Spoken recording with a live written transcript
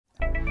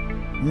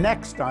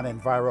Next on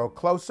Enviro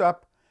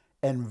Close-up,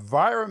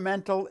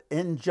 environmental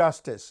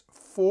injustice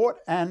fought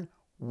and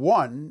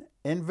won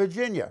in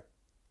Virginia.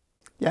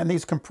 Yeah, and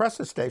these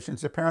compressor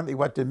stations, apparently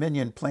what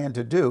Dominion planned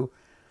to do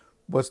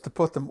was to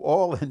put them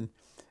all in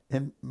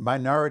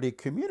minority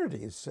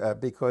communities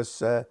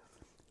because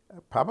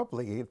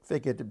probably it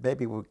figured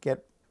maybe we'll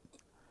get,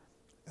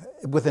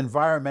 with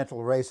environmental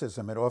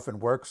racism, it often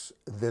works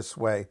this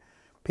way.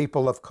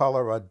 People of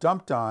color are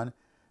dumped on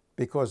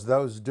because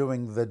those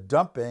doing the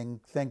dumping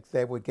think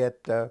they would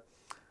get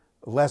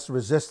less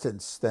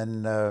resistance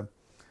than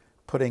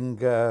putting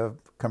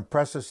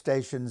compressor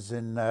stations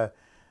in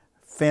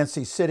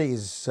fancy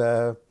cities,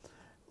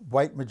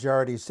 white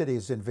majority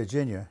cities in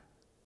Virginia.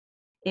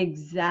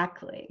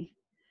 Exactly.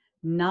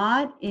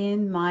 Not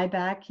in my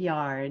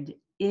backyard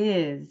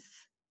is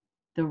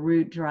the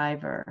root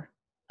driver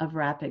of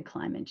rapid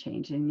climate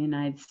change in the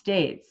United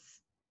States.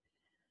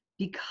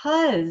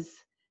 Because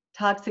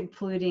toxic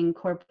polluting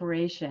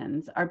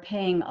corporations are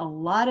paying a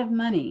lot of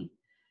money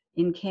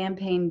in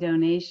campaign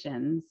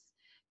donations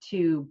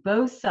to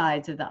both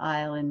sides of the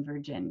aisle in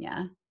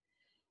Virginia,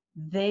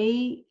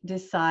 they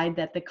decide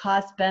that the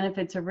cost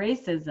benefits of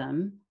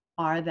racism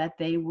are that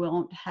they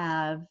won't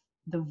have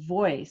the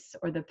voice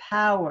or the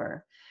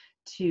power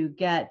to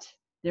get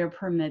their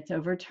permits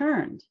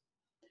overturned.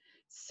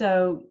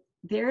 So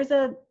there's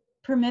a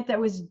permit that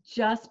was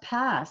just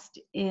passed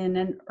in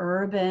an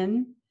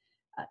urban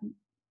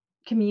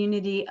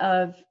community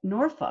of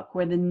Norfolk,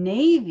 where the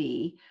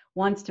Navy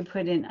wants to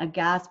put in a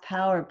gas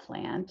power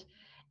plant.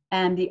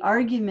 And the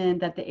argument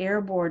that the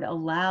Air Board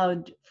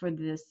allowed for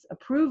this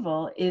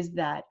approval is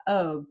that,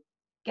 oh,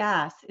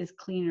 gas is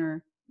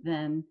cleaner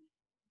than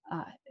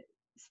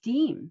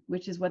steam,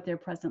 which is what they're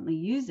presently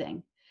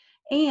using.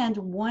 And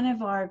one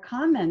of our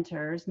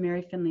commenters,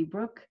 Mary Finley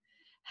Brooke,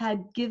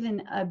 had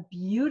given a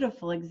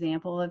beautiful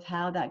example of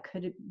how that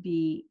could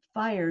be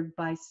fired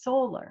by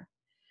solar.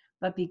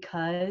 But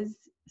because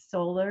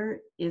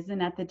solar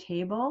isn't at the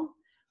table,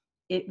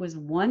 it was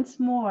once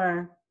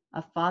more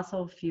a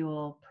fossil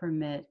fuel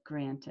permit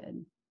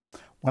granted. I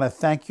want to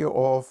thank you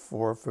all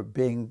for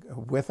being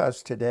with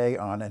us today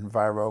on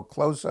Enviro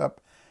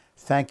Close-up.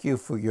 Thank you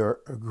for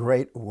your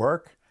great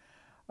work.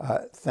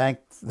 Thank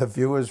the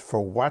viewers for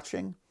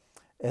watching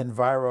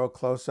Enviro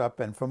Close-up.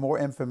 And for more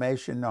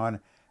information on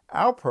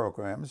our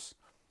programs,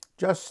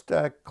 just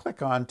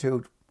click on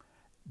to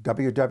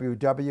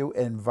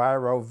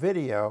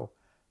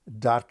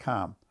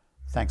www.envirovideo.com.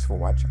 Thanks for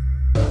watching.